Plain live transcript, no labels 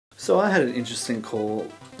So I had an interesting call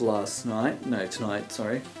last night. No, tonight,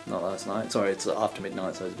 sorry. Not last night. Sorry, it's after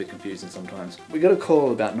midnight, so it's a bit confusing sometimes. We got a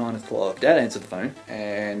call about 9 o'clock. Dad answered the phone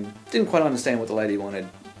and didn't quite understand what the lady wanted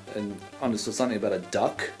and understood something about a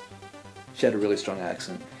duck. She had a really strong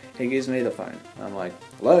accent. He gives me the phone. I'm like,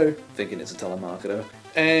 hello, thinking it's a telemarketer.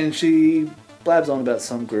 And she blabs on about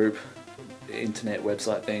some group, internet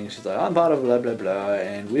website thing. She's like, I'm part of blah blah blah,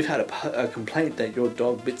 and we've had a complaint that your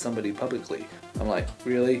dog bit somebody publicly. I'm like,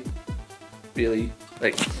 really? Really?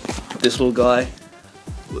 Like, this little guy,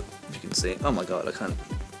 if you can see, oh my god, I can't,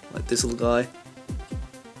 like this little guy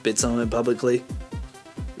bit someone publicly?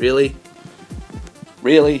 Really?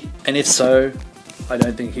 Really? And if so, I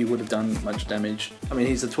don't think he would have done much damage. I mean,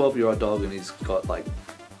 he's a 12-year-old dog and he's got like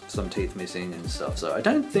some teeth missing and stuff, so I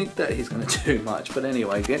don't think that he's going to do much. But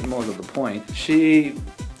anyway, getting more to the point, she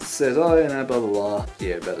says, oh, you know, blah blah blah,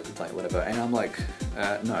 yeah, about the complaint, whatever. And I'm like,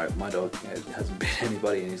 no, my dog hasn't bit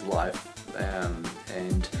anybody in his life.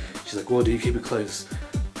 And she's like, well, do you keep it close?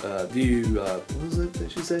 What was it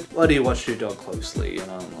that she said? Well, do you watch your dog closely?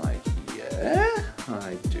 And I'm like, yeah,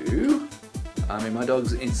 I do. I mean, my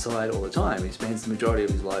dog's inside all the time. He spends the majority of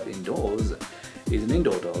his life indoors. He's an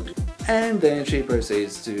indoor dog. And then she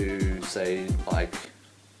proceeds to say, like,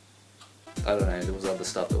 I don't know, there was other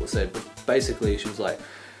stuff that was said, but basically she was like,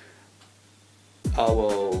 oh,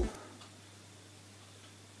 well,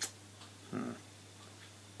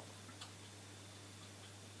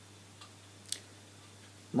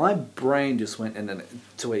 My brain just went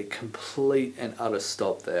into a complete and utter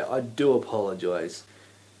stop there. I do apologise.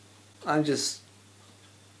 I'm just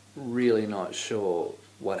really not sure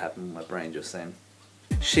what happened with my brain just then.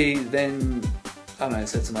 She then, I don't know,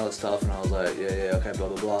 said some other stuff and I was like, yeah, okay, blah,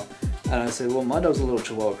 blah, blah. And I said, well, my dog's a little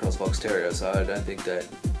Chihuahua cross Fox Terrier, so I don't think that,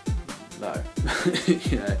 no.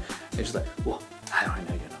 You know, and she's like, well, how do I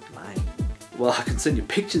know you're not lying? Well, I can send you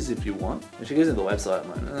pictures if you want. And she goes to the website, I'm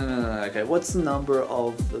like, no, okay, what's the number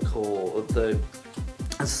of the call, of the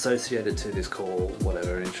associated to this call,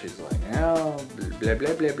 whatever, and she's like, oh, blah,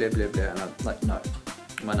 blah, blah, blah, blah, blah, and I'm like, no,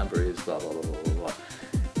 my number is blah, blah, blah, blah, blah, blah.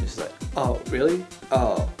 And she's like, oh, really?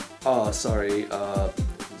 Oh, sorry,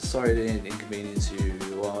 sorry to inconvenience you,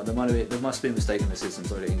 there must be a mistake in the system,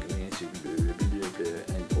 sorry to inconvenience you, blah, blah, blah,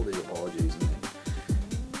 blah, and all these apologies, and then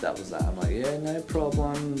that was that. I'm like, yeah, no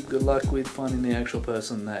problem, good luck with finding the actual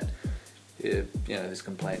person that, you know, this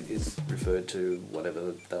complaint is referred to,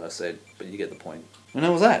 whatever that I said, but you get the point. And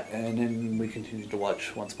that was that, and then we continued to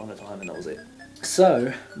watch Once Upon a Time, and that was it.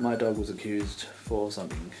 So, my dog was accused for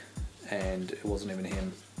something, and it wasn't even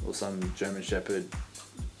him. It was some German Shepherd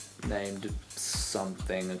named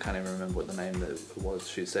something, I can't even remember what the name that it was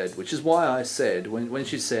she said, which is why I said, when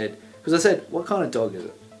she said, because I said, what kind of dog is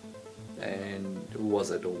it? And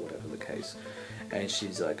was it, or whatever the case. And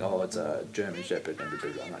she's like, oh, it's a German Shepherd, and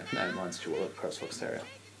I'm like, no, mine's Chihuahua cross Fox Terrier.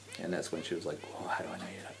 And that's when she was like, well, how do I know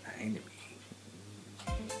you're not lying to me?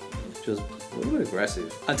 She was a little bit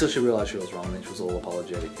aggressive, until she realised she was wrong, and then she was all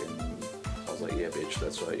apologetic, and I was like, yeah, bitch,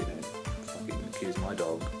 that's right, you don't fucking accuse my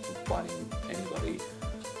dog of biting anybody.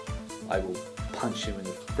 I will punch him in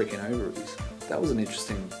the freaking ovaries. That was an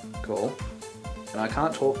interesting call. And I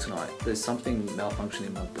can't talk tonight. There's something malfunctioning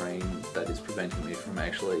in my brain that is preventing me from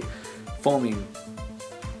actually forming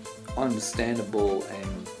understandable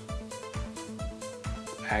and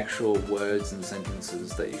actual words and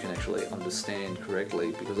sentences that you can actually understand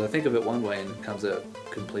correctly, because I think of it one way and it comes out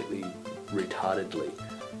completely retardedly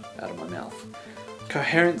out of my mouth.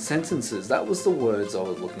 Coherent sentences, that was the words I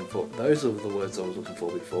was looking for. Those are the words I was looking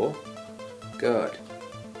for before. God.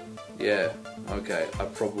 Yeah, okay, I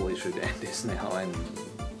probably should end this now and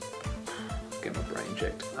get my brain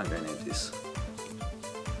checked. I'm going to end this.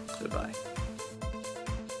 Goodbye.